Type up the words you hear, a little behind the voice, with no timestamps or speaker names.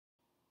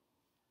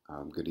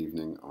Good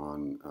evening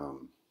on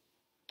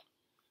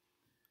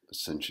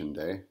Ascension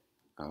Day,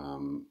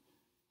 and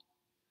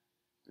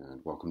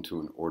welcome to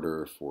an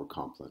order for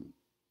Compline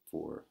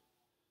for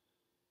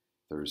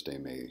Thursday,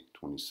 May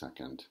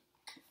 22nd.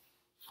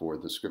 For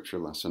the scripture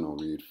lesson, I'll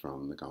read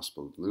from the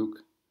Gospel of Luke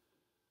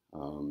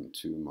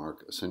to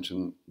mark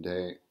Ascension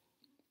Day.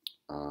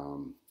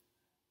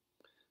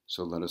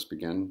 So let us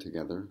begin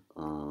together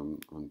on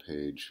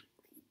page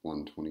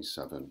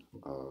 127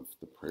 of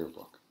the prayer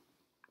book.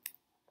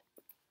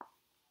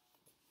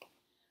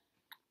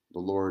 The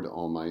Lord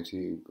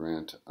Almighty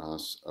grant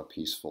us a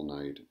peaceful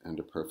night and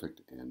a perfect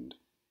end.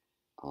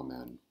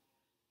 Amen.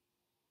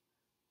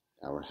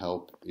 Our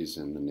help is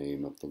in the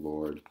name of the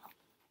Lord,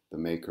 the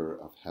Maker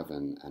of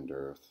heaven and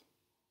earth.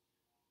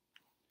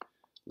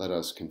 Let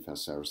us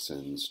confess our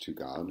sins to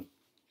God.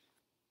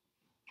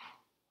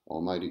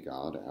 Almighty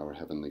God, our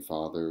Heavenly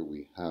Father,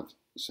 we have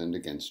sinned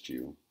against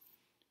you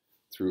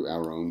through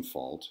our own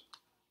fault,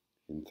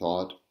 in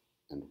thought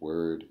and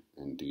word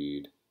and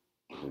deed,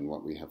 and in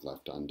what we have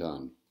left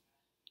undone.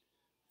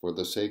 For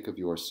the sake of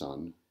your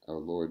Son, our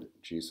Lord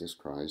Jesus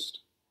Christ,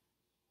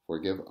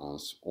 forgive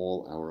us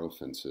all our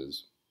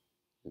offenses,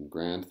 and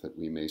grant that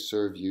we may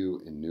serve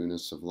you in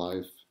newness of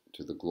life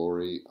to the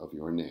glory of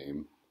your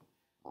name.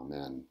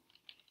 Amen.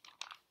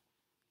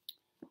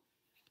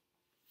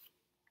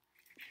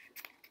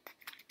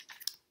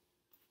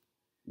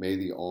 May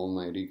the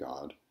Almighty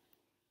God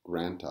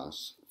grant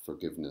us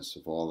forgiveness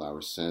of all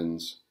our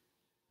sins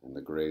and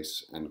the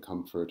grace and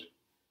comfort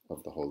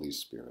of the Holy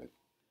Spirit.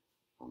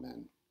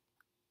 Amen.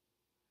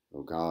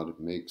 O God,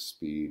 make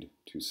speed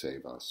to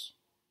save us.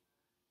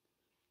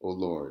 O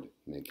Lord,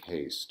 make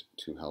haste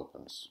to help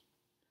us.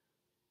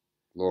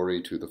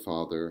 Glory to the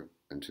Father,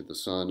 and to the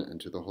Son, and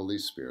to the Holy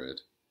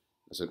Spirit,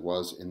 as it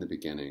was in the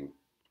beginning,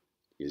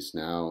 is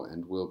now,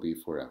 and will be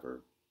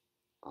forever.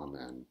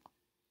 Amen.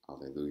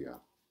 Alleluia.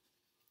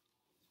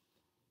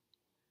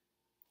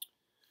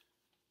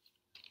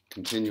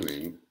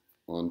 Continuing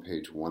on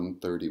page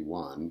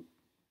 131,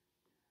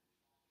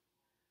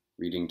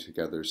 reading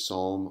together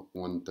Psalm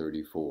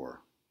 134.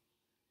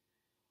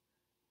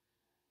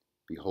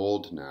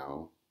 Behold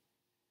now,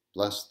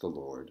 bless the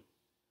Lord,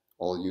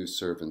 all you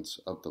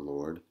servants of the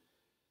Lord,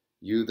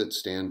 you that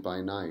stand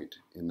by night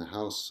in the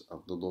house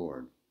of the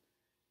Lord.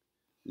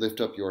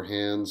 Lift up your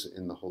hands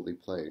in the holy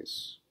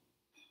place,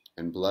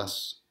 and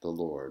bless the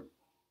Lord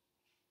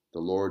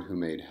who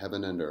made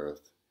heaven and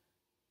earth,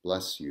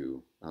 bless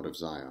you out of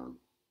Zion.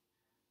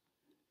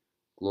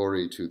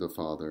 Glory to the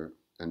Father,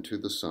 and to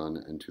the Son,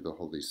 and to the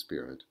Holy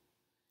Spirit,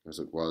 as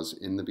it was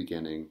in the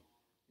beginning,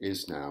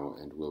 is now,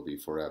 and will be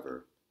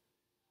forever.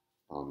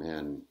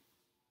 Amen.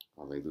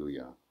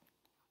 Alleluia.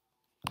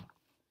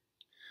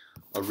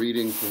 A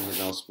reading from the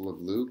Gospel of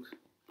Luke,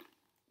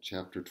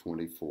 chapter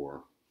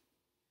 24.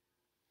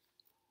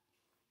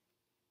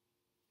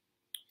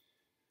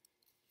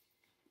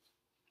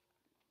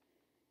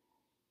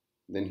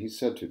 Then he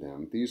said to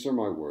them, These are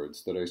my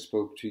words that I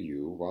spoke to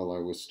you while I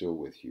was still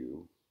with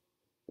you,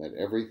 that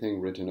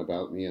everything written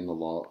about me in the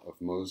law of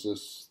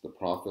Moses, the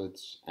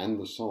prophets, and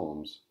the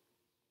Psalms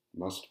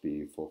must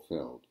be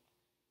fulfilled.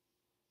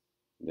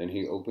 Then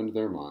he opened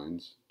their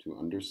minds to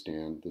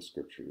understand the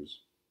Scriptures.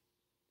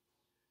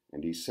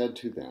 And he said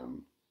to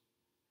them,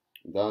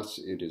 Thus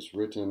it is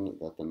written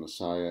that the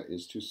Messiah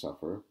is to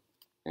suffer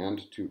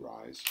and to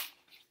rise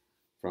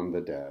from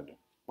the dead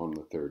on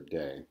the third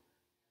day,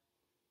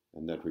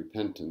 and that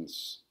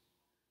repentance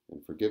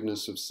and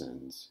forgiveness of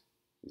sins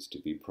is to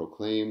be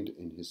proclaimed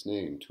in his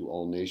name to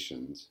all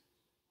nations,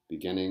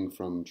 beginning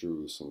from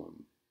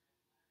Jerusalem.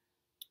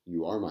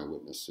 You are my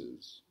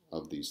witnesses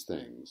of these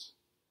things.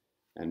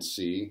 And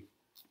see,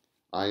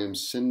 I am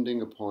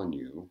sending upon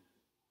you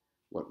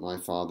what my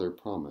Father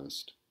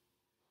promised.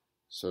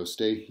 So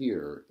stay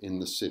here in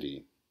the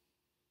city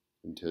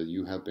until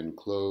you have been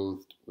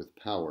clothed with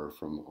power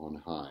from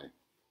on high.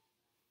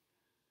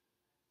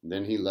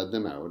 Then he led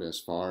them out as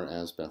far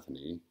as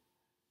Bethany,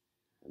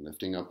 and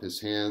lifting up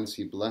his hands,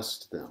 he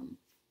blessed them.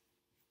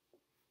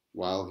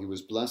 While he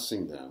was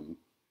blessing them,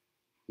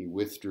 he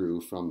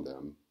withdrew from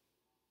them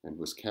and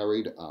was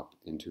carried up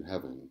into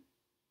heaven.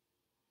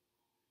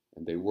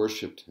 And they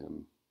worshipped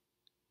him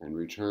and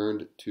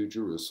returned to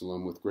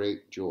Jerusalem with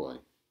great joy.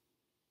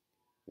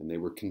 And they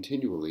were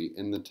continually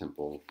in the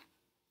temple,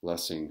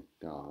 blessing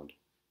God.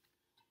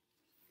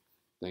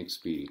 Thanks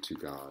be to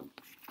God.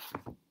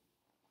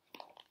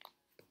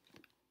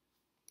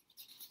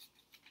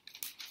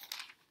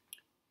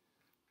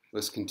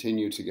 Let's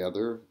continue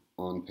together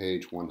on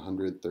page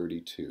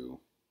 132.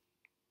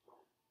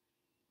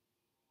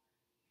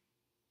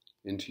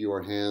 Into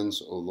your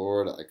hands, O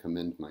Lord, I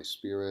commend my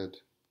spirit.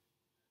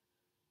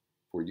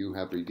 For you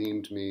have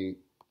redeemed me,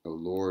 O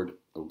Lord,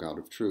 O God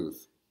of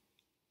truth.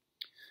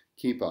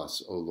 Keep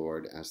us, O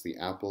Lord, as the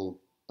apple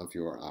of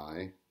your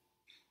eye.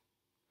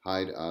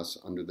 Hide us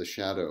under the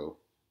shadow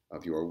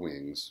of your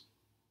wings.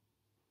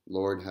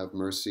 Lord, have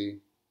mercy.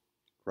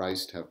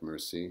 Christ, have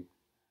mercy.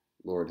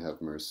 Lord,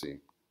 have mercy.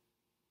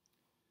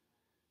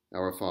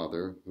 Our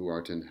Father, who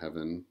art in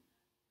heaven,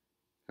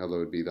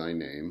 hallowed be thy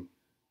name.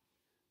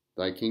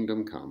 Thy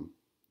kingdom come,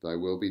 thy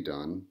will be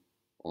done,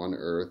 on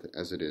earth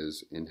as it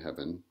is in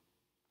heaven.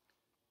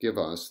 Give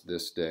us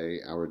this day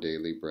our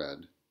daily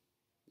bread,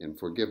 and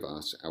forgive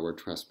us our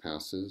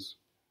trespasses,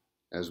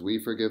 as we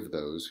forgive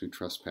those who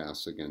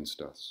trespass against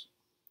us.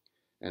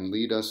 And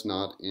lead us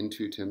not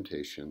into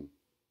temptation,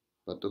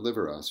 but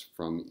deliver us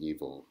from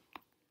evil.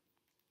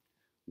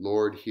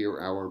 Lord, hear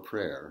our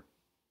prayer,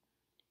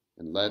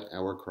 and let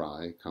our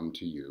cry come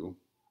to you.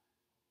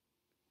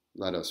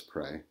 Let us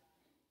pray.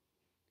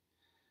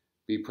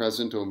 Be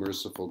present, O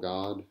merciful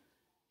God,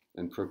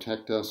 and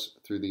protect us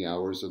through the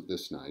hours of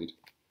this night,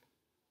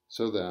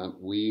 so that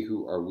we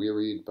who are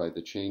wearied by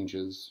the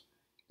changes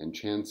and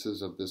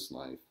chances of this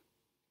life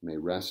may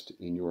rest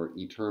in your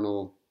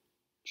eternal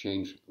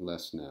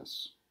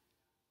changelessness.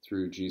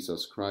 Through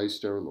Jesus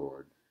Christ our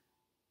Lord.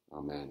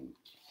 Amen.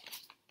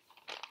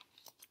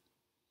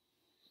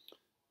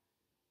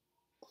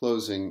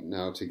 Closing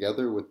now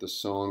together with the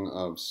Song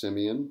of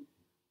Simeon.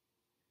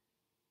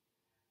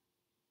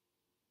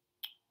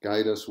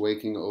 Guide us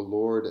waking, O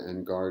Lord,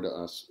 and guard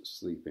us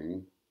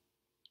sleeping,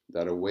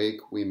 that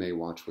awake we may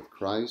watch with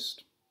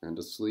Christ, and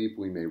asleep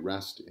we may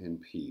rest in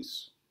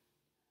peace.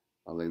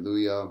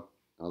 Alleluia,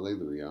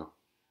 alleluia,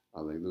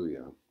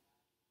 alleluia.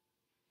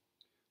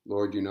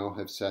 Lord, you now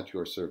have set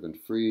your servant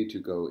free to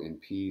go in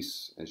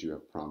peace as you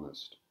have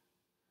promised.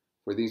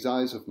 For these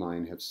eyes of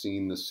mine have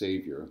seen the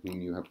Savior,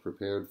 whom you have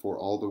prepared for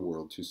all the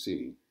world to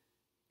see,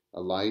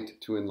 a light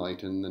to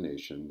enlighten the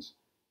nations,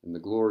 and the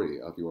glory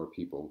of your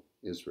people,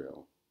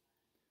 Israel.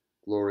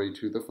 Glory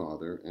to the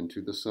Father, and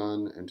to the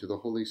Son, and to the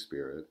Holy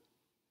Spirit,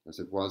 as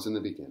it was in the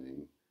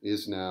beginning,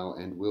 is now,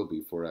 and will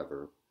be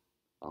forever.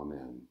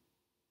 Amen.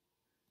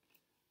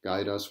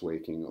 Guide us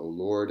waking, O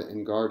Lord,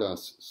 and guard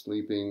us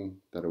sleeping,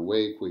 that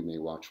awake we may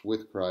watch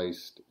with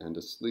Christ, and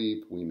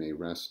asleep we may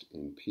rest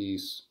in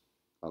peace.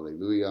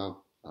 Alleluia,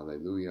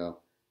 alleluia,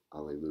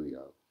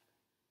 alleluia.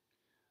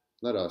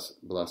 Let us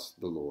bless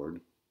the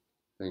Lord.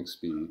 Thanks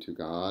be to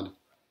God,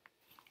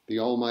 the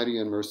Almighty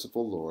and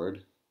merciful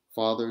Lord,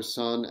 Father,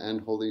 Son,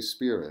 and Holy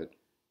Spirit,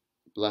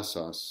 bless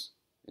us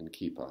and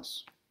keep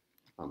us.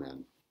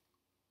 Amen.